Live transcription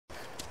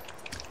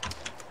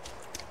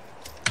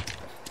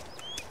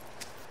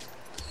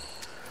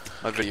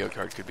My video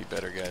card could be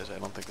better, guys. I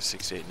don't think the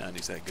 6890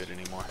 is that good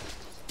anymore.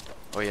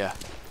 Oh yeah,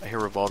 I hear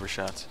revolver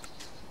shots.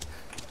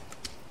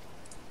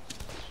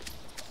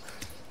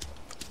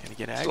 Can you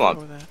get aggro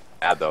with that?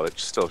 Bad though. It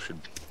still should,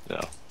 you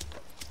know.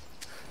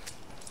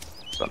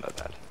 It's not that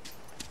bad.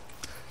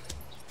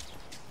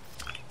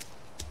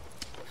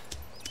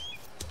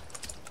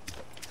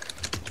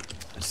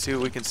 Let's see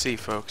what we can see,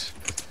 folks.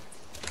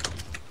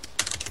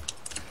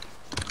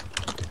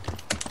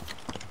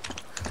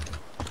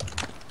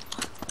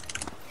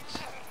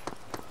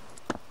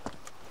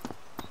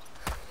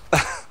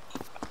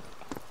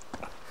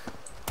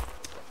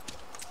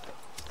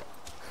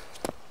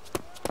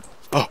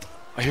 Oh,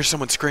 I hear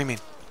someone screaming.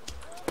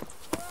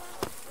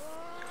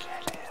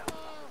 Get him.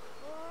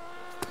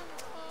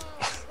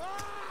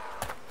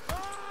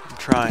 I'm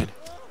trying.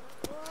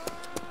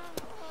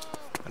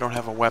 I don't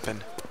have a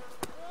weapon.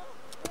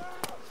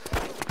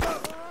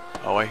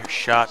 Oh, I hear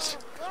shots.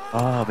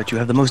 Ah, but you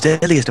have the most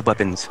deadliest of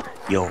weapons.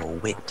 Your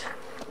wit.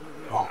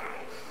 Oh,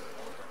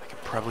 I can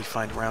probably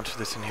find rounds for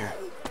this in here.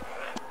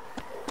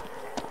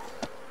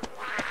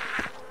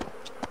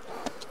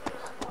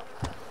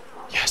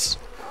 Yes.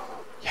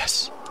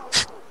 Yes.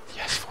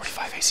 Yes,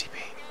 45 ACP.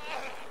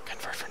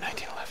 Convert for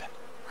 1911.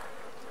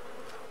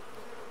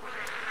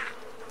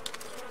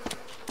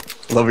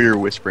 I love how you're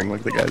whispering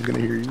like the guy's gonna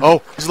hear you.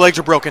 Oh, his legs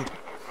are broken.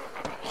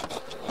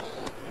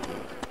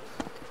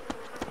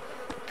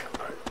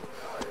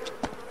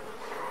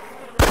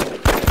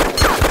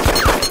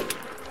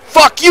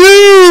 Fuck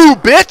you,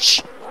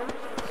 bitch!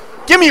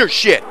 Give me your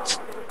shit!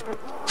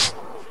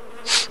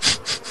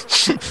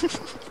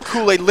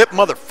 Kool-Aid lip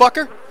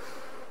motherfucker!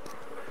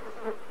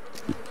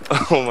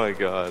 Oh my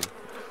god.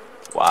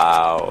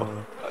 Wow.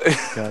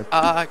 God.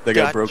 I That guy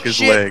got broke his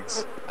shit.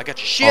 legs. I got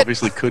your shit.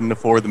 Obviously couldn't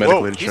afford the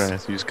medical Whoa,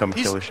 insurance. You just come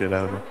he's- kill the shit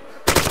out of him.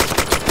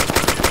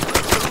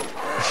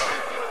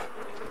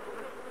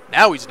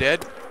 Now he's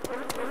dead.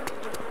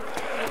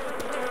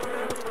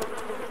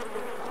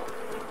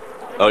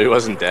 Oh, he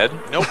wasn't dead?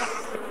 Nope.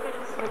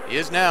 He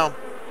is now.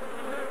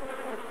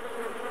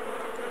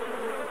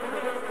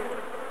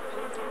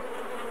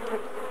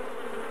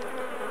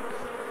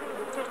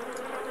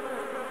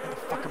 Where the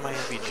fuck are my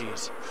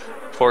MVGs?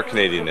 Poor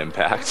Canadian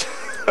Impact.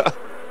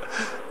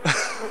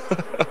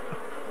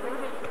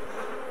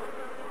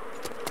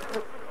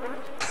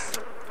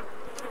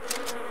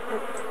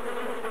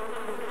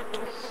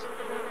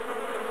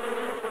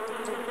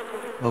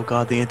 Oh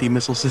god, the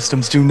anti-missile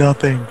systems do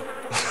nothing.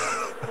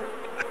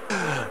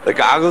 The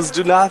goggles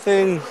do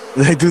nothing.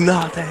 They do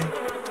nothing.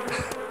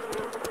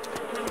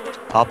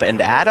 Up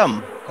and at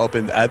 'em. Up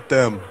and at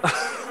them.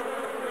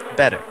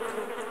 Better.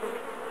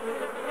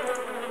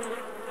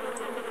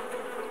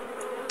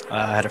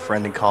 I had a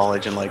friend in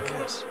college, and like,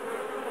 Yes.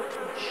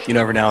 you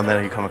know, every now and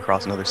then you come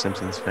across another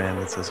Simpsons fan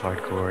that says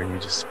hardcore, and you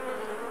just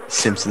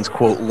Simpsons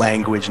quote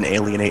language and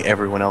alienate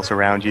everyone else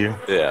around you.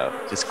 Yeah.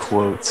 Just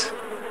quotes.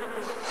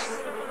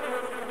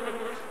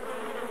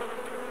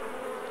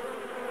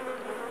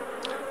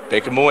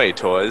 Take him away,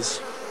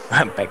 toys.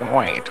 Take them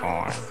away,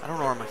 Torn. I don't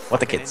know where my What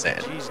the fucking kid said.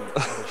 MVGs and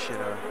other shit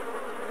are.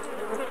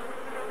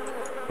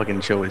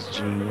 Fucking show is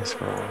genius,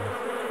 bro.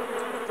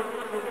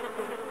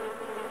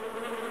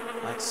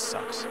 That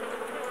sucks.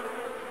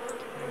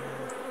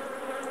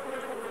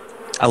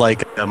 I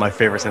like my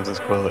favorite Simpsons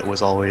quote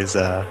was always,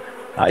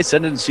 I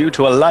sentence you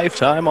to a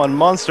lifetime on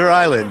Monster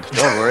Island.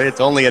 Don't worry, it's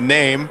only a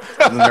name.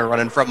 And then they're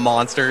running from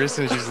monsters,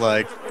 and she's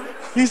like,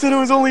 he said it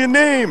was only a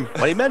name.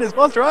 What he meant is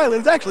Monster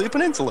Island's actually a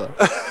peninsula.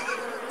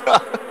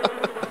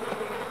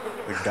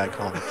 The guy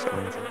called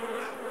explains it.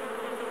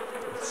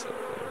 That's so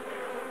cool.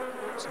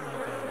 What's in my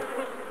bag?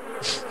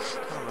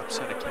 I'm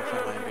upset I can't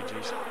find my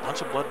MVGs.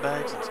 Bunch of blood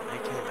bags and some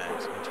AK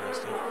mags.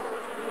 Interesting.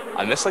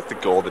 I miss like the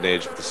golden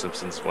age of The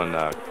Simpsons when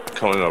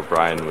Conan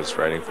O'Brien was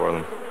writing for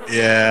them.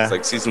 Yeah. It's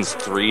like seasons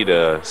 3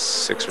 to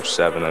 6 or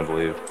 7, I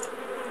believe.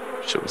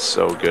 Shit was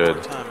so good.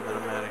 One time and then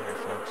I'm out of here,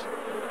 folks.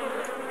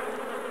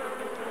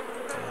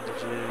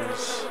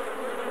 Bandages.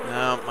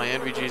 No, my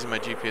NVGs and my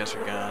GPS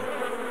are gone.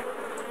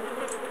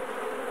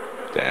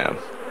 Damn.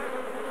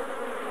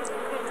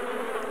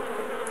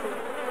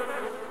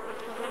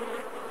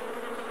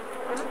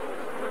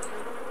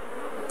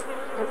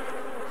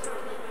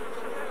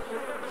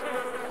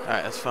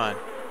 Alright, that's fine.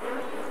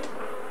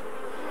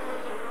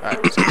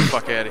 Alright, let's get the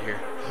fuck out of here.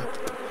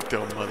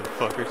 Dumb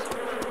motherfuckers.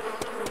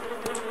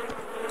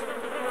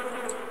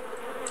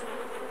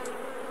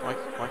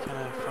 Why can't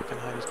I fucking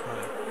hide his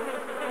body?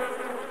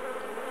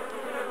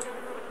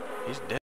 He's dead.